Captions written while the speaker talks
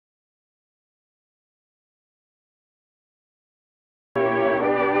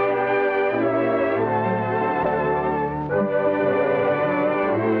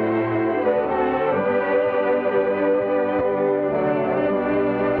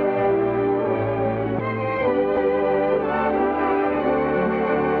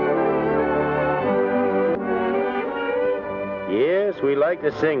we like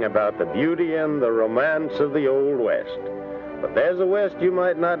to sing about the beauty and the romance of the Old West. But there's a West you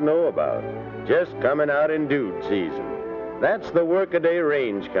might not know about, just coming out in dude season. That's the workaday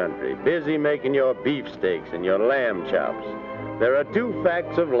range country, busy making your beefsteaks and your lamb chops. There are two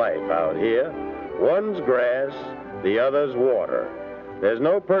facts of life out here. One's grass, the other's water. There's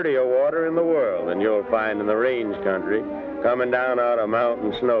no prettier water in the world than you'll find in the range country, coming down out of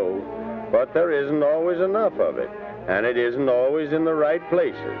mountain snow. But there isn't always enough of it, and it isn't always in the right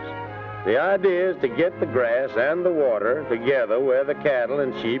places. The idea is to get the grass and the water together where the cattle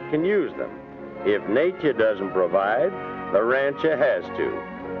and sheep can use them. If nature doesn't provide, the rancher has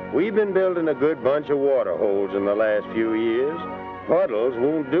to. We've been building a good bunch of water holes in the last few years. Puddles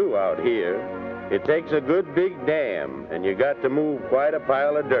won't do out here. It takes a good big dam, and you got to move quite a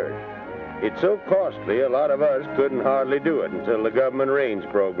pile of dirt. It's so costly, a lot of us couldn't hardly do it until the government range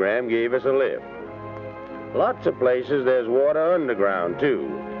program gave us a lift. Lots of places there's water underground, too.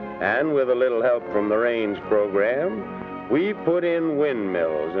 And with a little help from the range program, we put in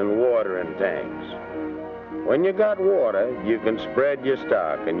windmills and watering tanks. When you got water, you can spread your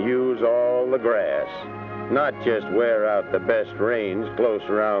stock and use all the grass, not just wear out the best range close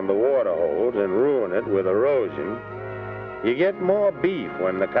around the water holes and ruin it with erosion. You get more beef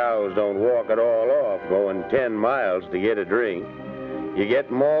when the cows don't walk it all off going 10 miles to get a drink. You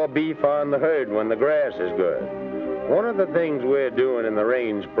get more beef on the herd when the grass is good. One of the things we're doing in the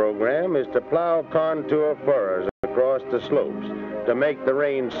range program is to plow contour furrows across the slopes to make the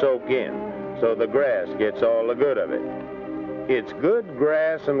rain soak in, so the grass gets all the good of it. It's good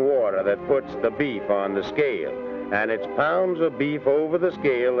grass and water that puts the beef on the scale, and it's pounds of beef over the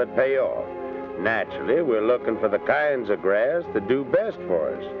scale that pay off. Naturally, we're looking for the kinds of grass that do best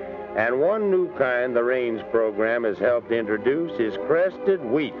for us. And one new kind the range program has helped introduce is crested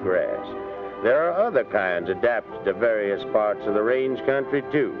wheatgrass. There are other kinds adapted to various parts of the range country,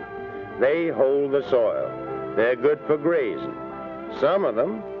 too. They hold the soil. They're good for grazing. Some of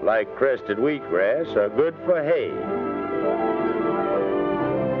them, like crested wheatgrass, are good for hay.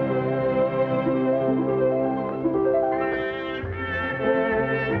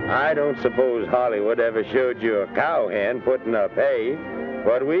 I don't suppose Hollywood ever showed you a cowhand putting up hay,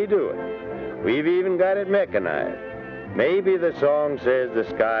 but we do it. We've even got it mechanized. Maybe the song says the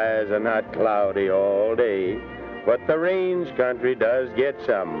skies are not cloudy all day, but the range country does get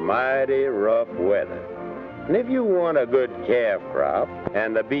some mighty rough weather. And if you want a good calf crop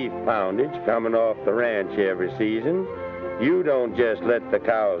and the beef poundage coming off the ranch every season, you don't just let the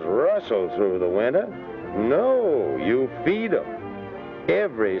cows rustle through the winter. No, you feed them.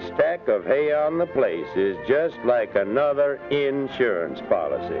 Every stack of hay on the place is just like another insurance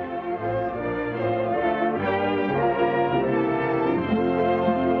policy.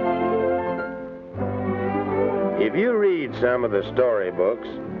 If you read some of the storybooks,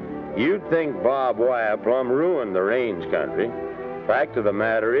 you'd think WWII plumb ruined the range country. Fact of the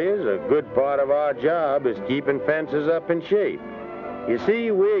matter is, a good part of our job is keeping fences up in shape. You see,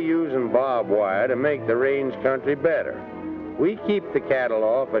 we're using WWII to make the range country better. We keep the cattle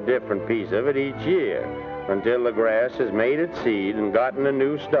off a different piece of it each year until the grass has made its seed and gotten a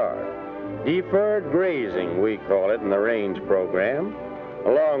new start. Deferred grazing, we call it in the range program.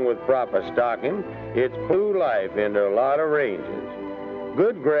 Along with proper stocking, it's put life into a lot of ranges.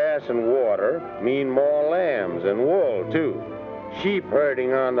 Good grass and water mean more lambs and wool, too. Sheep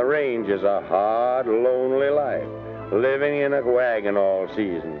herding on the range is a hard, lonely life, living in a wagon all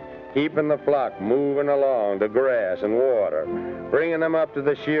season, keeping the flock moving along to grass and water, bringing them up to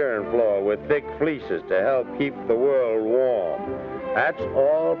the shearing floor with thick fleeces to help keep the world warm. That's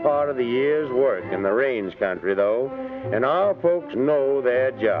all part of the year's work in the range country, though, and our folks know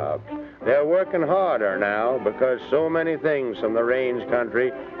their jobs. They're working harder now because so many things from the range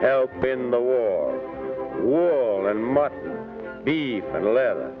country help in the war. Wool and mutton, beef and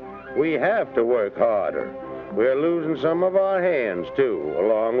leather. We have to work harder. We're losing some of our hands, too,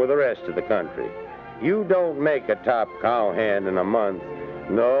 along with the rest of the country. You don't make a top cowhand in a month.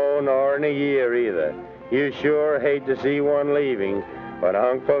 No, nor in a year either. You sure hate to see one leaving, but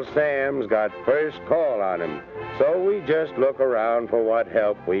Uncle Sam's got first call on him, so we just look around for what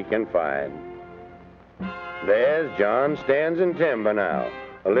help we can find. There's John stands in timber now.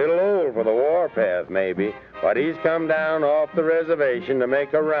 A little old for the warpath, maybe, but he's come down off the reservation to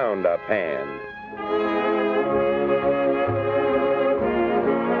make a roundup hand.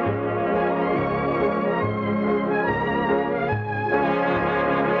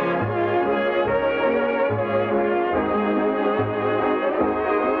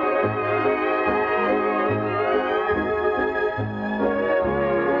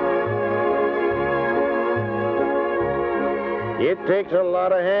 It takes a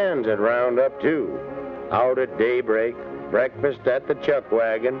lot of hands at roundup, too. Out at daybreak, breakfast at the chuck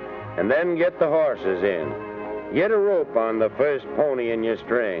wagon, and then get the horses in. Get a rope on the first pony in your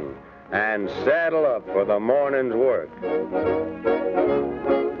string, and saddle up for the morning's work.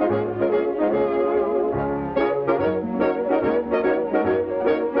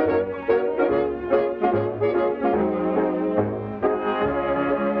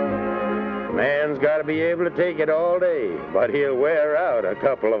 Man's got to be able to take it all day, but he'll wear out a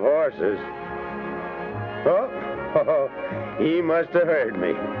couple of horses. Oh, he must have heard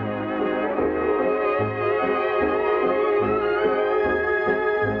me.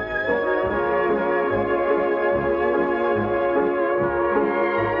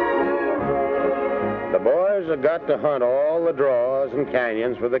 The boys have got to hunt all the draws and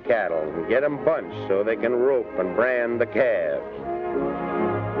canyons for the cattle and get them bunched so they can rope and brand the calves.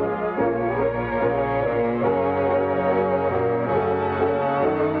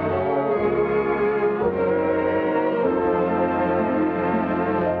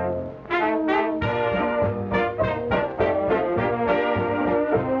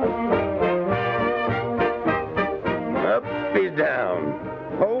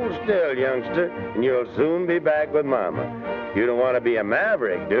 Still, youngster, and you'll soon be back with Mama. You don't want to be a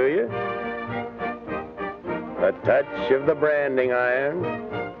maverick, do you? A touch of the branding iron.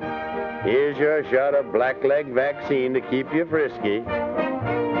 Here's your shot of blackleg vaccine to keep you frisky.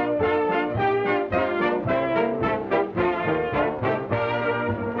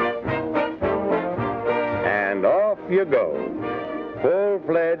 And off you go.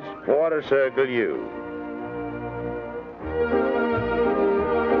 Full-fledged quarter circle you.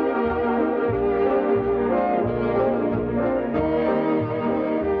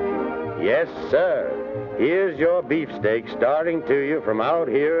 Yes, sir. Here's your beefsteak starting to you from out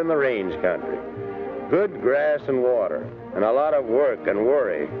here in the range country. Good grass and water, and a lot of work and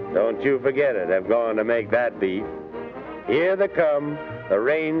worry, don't you forget it, have gone to make that beef. Here they come, the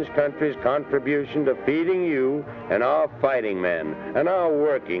range country's contribution to feeding you and our fighting men and our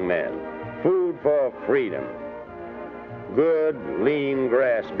working men. Food for freedom. Good, lean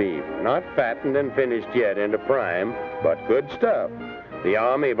grass beef, not fattened and finished yet into prime, but good stuff. The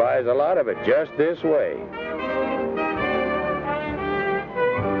Army buys a lot of it just this way.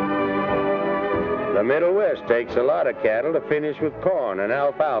 The Middle West takes a lot of cattle to finish with corn and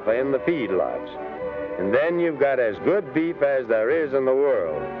alfalfa in the feedlots. And then you've got as good beef as there is in the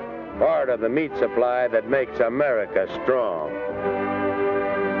world. Part of the meat supply that makes America strong.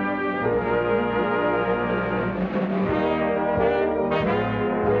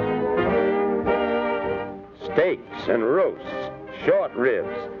 Steaks and roasts. Short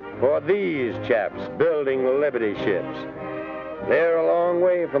ribs for these chaps building Liberty ships. They're a long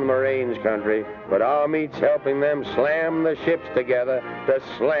way from the range country, but our meat's helping them slam the ships together to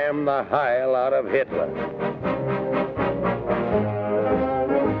slam the Heil out of Hitler.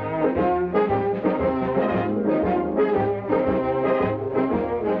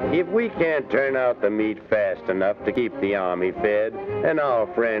 If we can't turn out the meat fast enough to keep the Army fed and our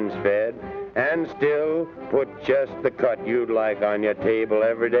friends fed, and still put just the cut you'd like on your table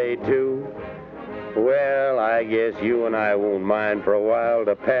every day, too, well, I guess you and I won't mind for a while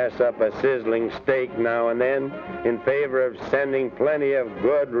to pass up a sizzling steak now and then in favor of sending plenty of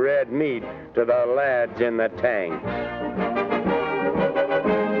good red meat to the lads in the tanks.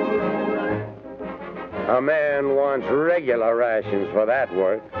 A man wants regular rations for that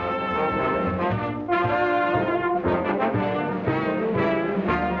work.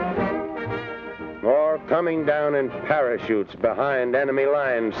 Or coming down in parachutes behind enemy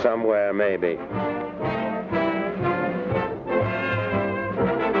lines somewhere, maybe.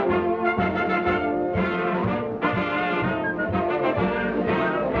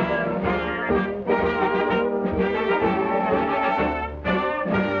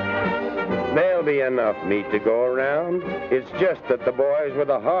 There'll be enough meat to go around. It's just that the boys with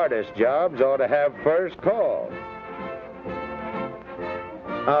the hardest jobs ought to have first call.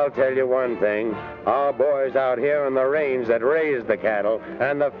 I'll tell you one thing, our boys out here on the range that raise the cattle,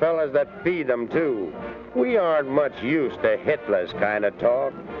 and the fellas that feed them, too, we aren't much used to Hitler's kind of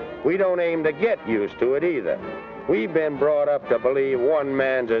talk. We don't aim to get used to it either. We've been brought up to believe one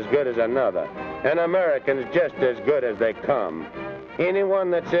man's as good as another, and Americans just as good as they come.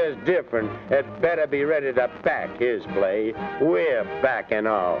 Anyone that says different had better be ready to back his play. We're backing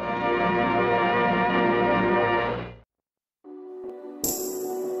ours.